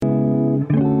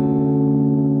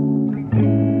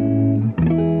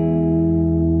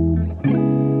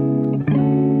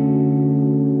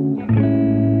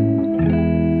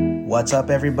What's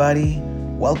up, everybody?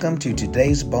 Welcome to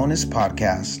today's bonus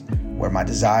podcast, where my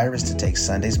desire is to take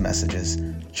Sunday's messages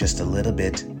just a little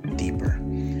bit deeper.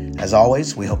 As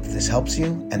always, we hope this helps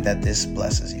you and that this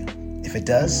blesses you. If it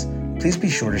does, please be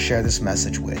sure to share this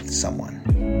message with someone.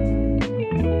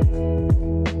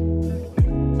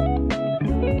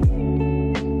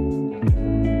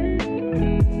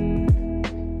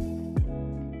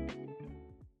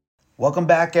 Welcome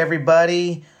back,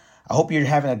 everybody. I hope you're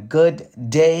having a good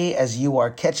day as you are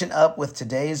catching up with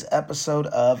today's episode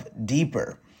of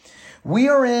Deeper. We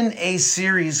are in a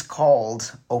series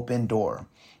called Open Door,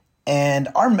 and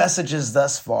our messages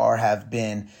thus far have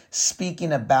been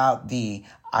speaking about the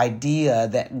idea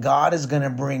that God is going to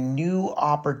bring new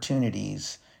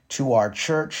opportunities to our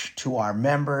church, to our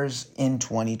members in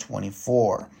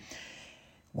 2024.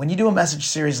 When you do a message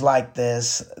series like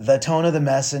this, the tone of the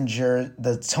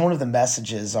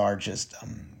messages are just,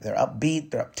 they're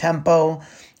upbeat, they're up-tempo.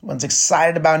 One's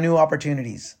excited about new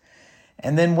opportunities.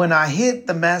 And then when I hit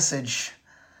the message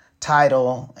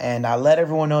title and I let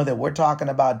everyone know that we're talking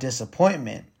about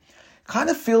disappointment, kind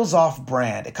of feels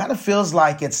off-brand. It kind of feels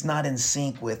like it's not in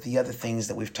sync with the other things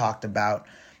that we've talked about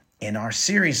in our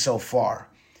series so far.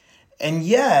 And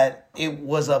yet, it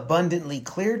was abundantly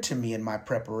clear to me in my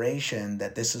preparation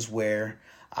that this is where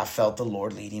I felt the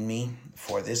Lord leading me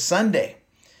for this Sunday,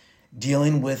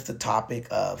 dealing with the topic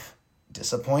of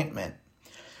disappointment.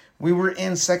 We were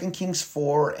in 2 Kings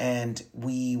 4, and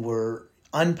we were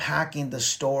unpacking the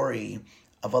story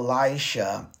of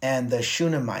Elisha and the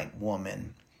Shunammite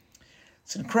woman.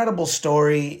 It's an incredible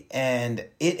story, and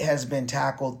it has been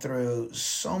tackled through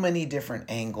so many different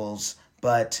angles,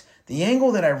 but the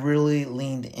angle that I really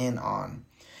leaned in on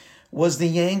was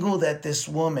the angle that this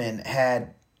woman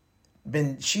had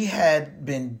been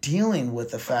dealing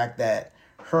with the fact that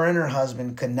her and her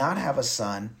husband could not have a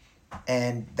son,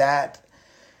 and that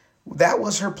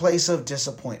was her place of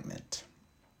disappointment.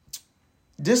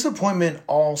 Disappointment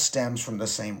all stems from the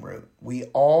same root.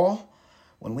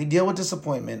 When we deal with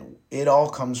disappointment, it all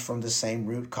comes from the same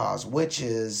root cause, which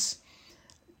is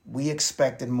we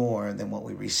expected more than what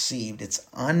we received. It's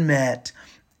unmet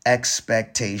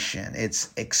expectation.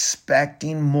 It's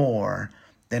expecting more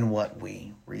than what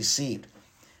we received.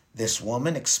 This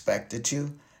woman expected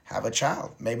to have a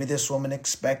child. Maybe this woman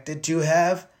expected to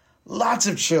have lots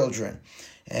of children.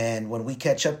 And when we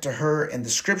catch up to her in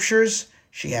the scriptures,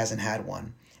 she hasn't had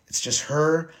one. It's just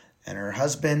her and her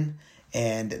husband,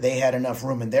 and they had enough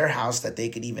room in their house that they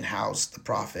could even house the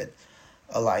prophet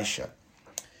Elisha.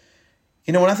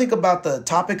 You know, when I think about the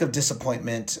topic of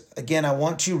disappointment, again, I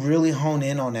want to really hone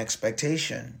in on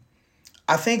expectation.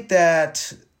 I think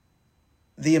that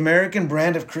the American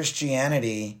brand of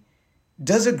Christianity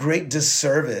does a great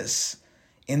disservice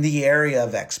in the area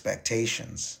of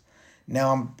expectations.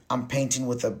 Now, I'm painting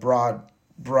with a broad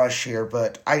brush here,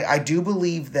 but I do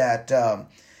believe that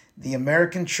the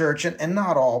American church, and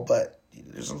not all, but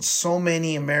there's so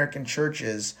many American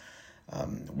churches,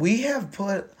 we have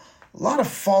put a lot of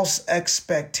false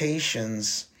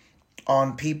expectations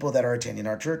on people that are attending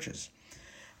our churches.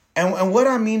 And what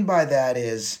I mean by that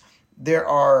is there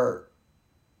are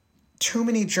too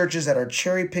many churches that are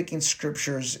cherry-picking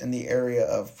scriptures in the area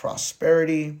of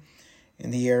prosperity, in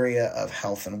the area of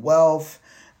health and wealth.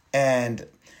 And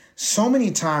so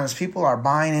many times people are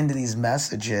buying into these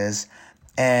messages,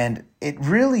 and it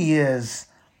really is,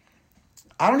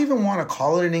 I don't even want to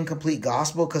call it an incomplete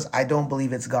gospel because I don't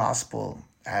believe it's gospel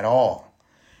at all.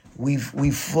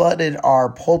 We've flooded our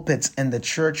pulpits in the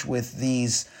church with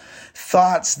these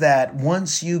thoughts that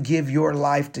once you give your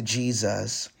life to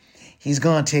Jesus, he's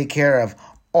going to take care of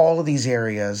all of these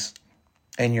areas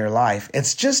in your life.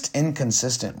 It's just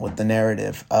inconsistent with the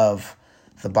narrative of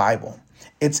the Bible.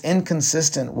 It's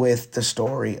inconsistent with the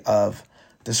story of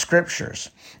the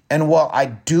scriptures. And while I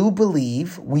do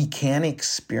believe we can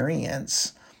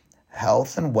experience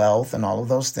health and wealth and all of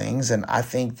those things, and I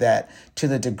think that to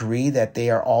the degree that they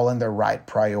are all in their right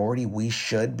priority, we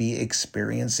should be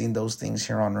experiencing those things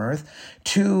here on earth.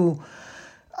 To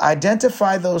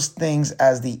identify those things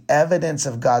as the evidence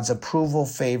of God's approval,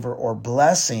 favor, or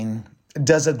blessing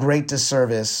does a great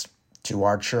disservice to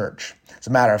our church. As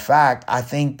a matter of fact, I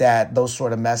think that those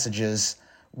sort of messages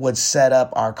would set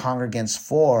up our congregants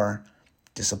for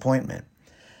disappointment.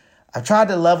 I've tried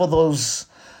to level those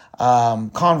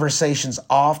conversations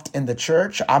off in the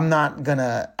church. I'm not going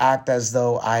to act as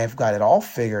though I have got it all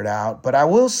figured out, but I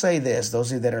will say this,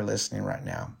 those of you that are listening right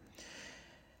now.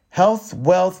 Health,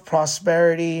 wealth,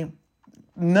 prosperity,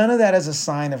 none of that is a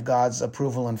sign of God's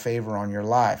approval and favor on your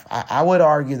life. I would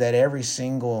argue that every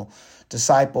single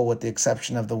disciple, with the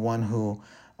exception of the one who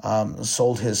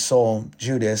sold his soul,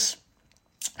 Judas,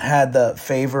 had the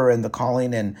favor and the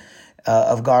calling and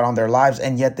of God on their lives,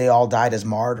 and yet they all died as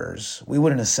martyrs. We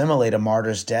wouldn't assimilate a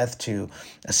martyr's death to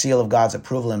a seal of God's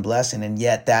approval and blessing, and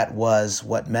yet that was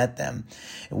what met them.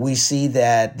 We see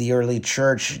that the early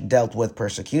church dealt with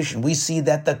persecution. We see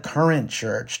that the current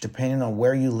church, depending on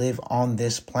where you live on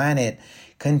this planet,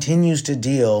 continues to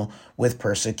deal with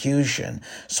persecution.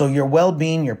 So your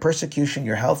well-being, your persecution,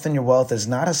 your health, and your wealth is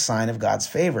not a sign of God's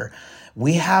favor.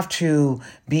 We have to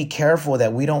be careful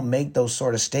that we don't make those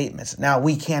sort of statements. Now,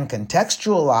 we can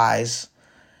contextualize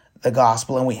the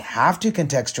gospel, and we have to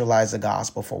contextualize the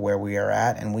gospel for where we are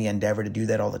at, and we endeavor to do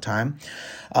that all the time.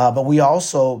 But we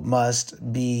also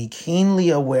must be keenly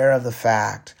aware of the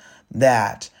fact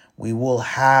that we will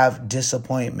have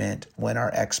disappointment when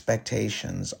our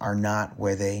expectations are not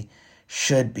where they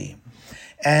should be.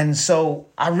 And so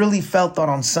I really felt that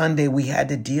on Sunday we had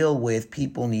to deal with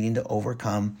people needing to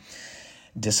overcome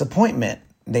disappointment.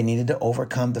 They needed to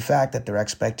overcome the fact that their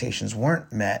expectations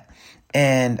weren't met.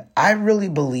 And I really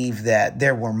believe that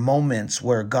there were moments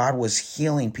where God was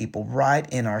healing people right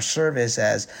in our service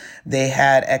as they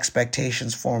had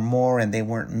expectations for more and they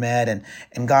weren't met.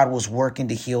 And God was working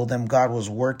to heal them. God was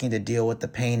working to deal with the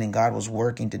pain, and God was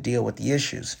working to deal with the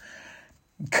issues.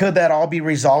 Could that all be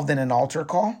resolved in an altar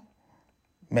call?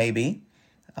 Maybe.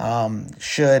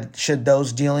 Should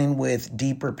those dealing with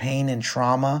deeper pain and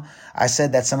trauma, I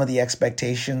said that some of the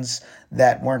expectations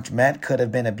that weren't met could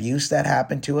have been abuse that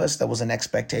happened to us. That was an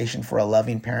expectation for a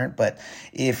loving parent. But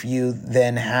if you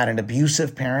then had an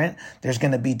abusive parent, there's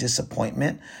going to be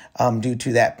disappointment due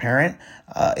to that parent.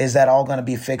 Is that all going to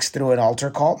be fixed through an altar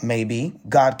call? Maybe.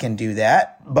 God can do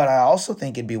that. But I also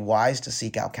think it'd be wise to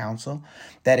seek out counsel,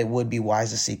 that it would be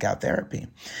wise to seek out therapy.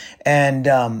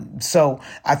 And so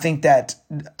I think that,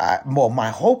 my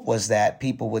hope was that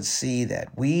people would see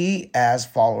that we as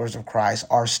followers of Christ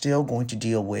are still going to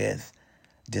deal with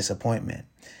disappointment.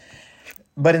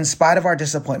 But in spite of our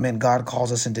disappointment, God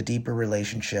calls us into deeper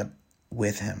relationship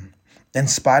with him. In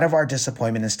spite of our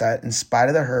disappointment, in spite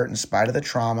of the hurt, in spite of the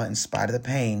trauma, in spite of the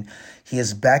pain, he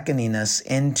is beckoning us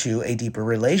into a deeper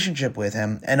relationship with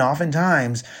him. And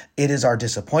oftentimes it is our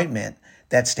disappointment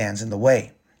that stands in the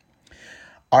way.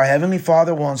 Our Heavenly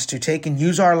Father wants to take and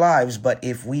use our lives, but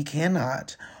if we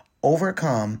cannot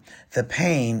overcome the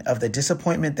pain of the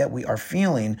disappointment that we are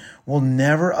feeling, we'll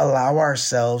never allow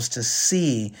ourselves to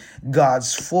see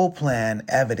God's full plan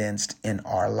evidenced in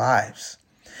our lives.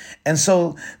 And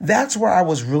so that's where I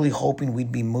was really hoping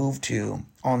we'd be moved to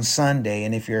on Sunday.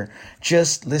 And if you're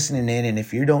just listening in, and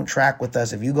if you don't track with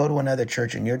us, if you go to another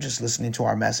church and you're just listening to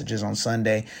our messages on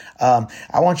Sunday,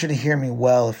 I want you to hear me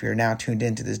well if you're now tuned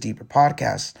into this deeper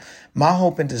podcast. My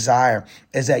hope and desire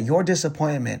is that your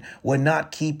disappointment would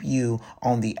not keep you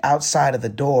on the outside of the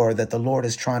door that the Lord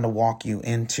is trying to walk you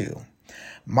into.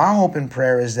 My hope and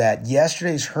prayer is that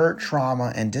yesterday's hurt,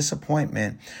 trauma, and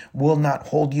disappointment will not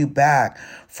hold you back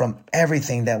from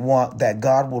everything that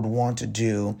God would want to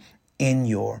do in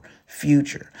your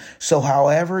future. So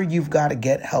however you've got to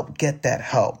get help, get that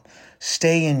help.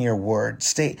 Stay in your word.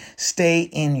 Stay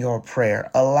in your prayer.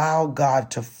 Allow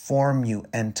God to form you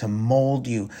and to mold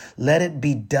you. Let it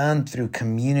be done through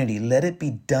community. Let it be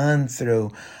done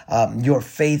through your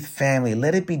faith family.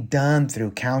 Let it be done through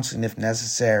counseling if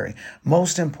necessary.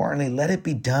 Most importantly, let it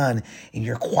be done in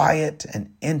your quiet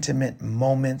and intimate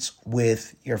moments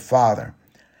with your Father.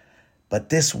 But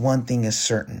this one thing is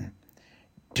certain.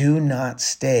 Do not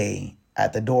stay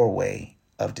at the doorway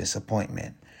of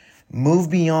disappointment. Move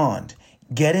beyond.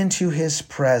 Get into his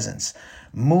presence.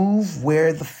 Move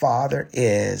where the Father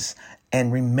is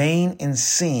and remain in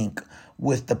sync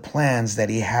with the plans that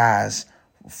he has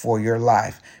for your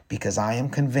life. Because I am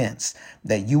convinced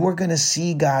that you are going to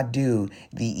see God do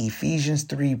the Ephesians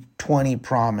 3:20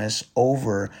 promise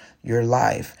over your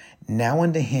life. Now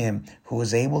unto him who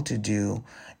is able to do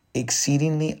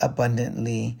exceedingly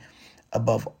abundantly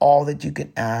above all that you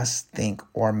can ask, think,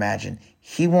 or imagine.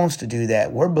 He wants to do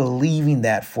that. We're believing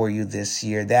that for you this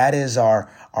year. That is our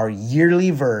yearly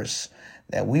verse,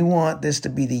 that we want this to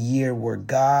be the year where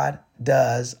God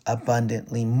does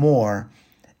abundantly more.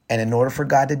 And in order for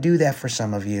God to do that for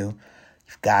some of you,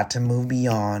 you've got to move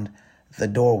beyond the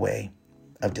doorway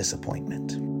of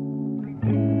disappointment.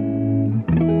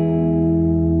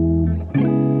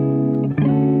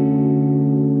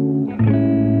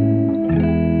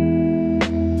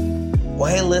 Well,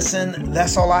 hey, listen,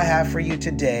 that's all I have for you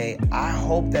today. I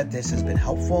hope that this has been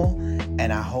helpful,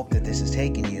 and I hope that this has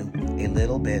taken you a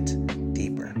little bit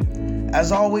deeper.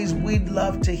 As always, we'd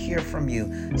love to hear from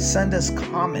you. Send us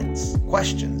comments,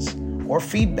 questions, or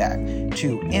feedback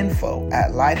to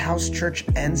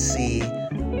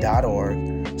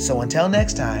info@lighthousechurchnc.org. So until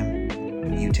next time,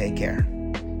 You take care.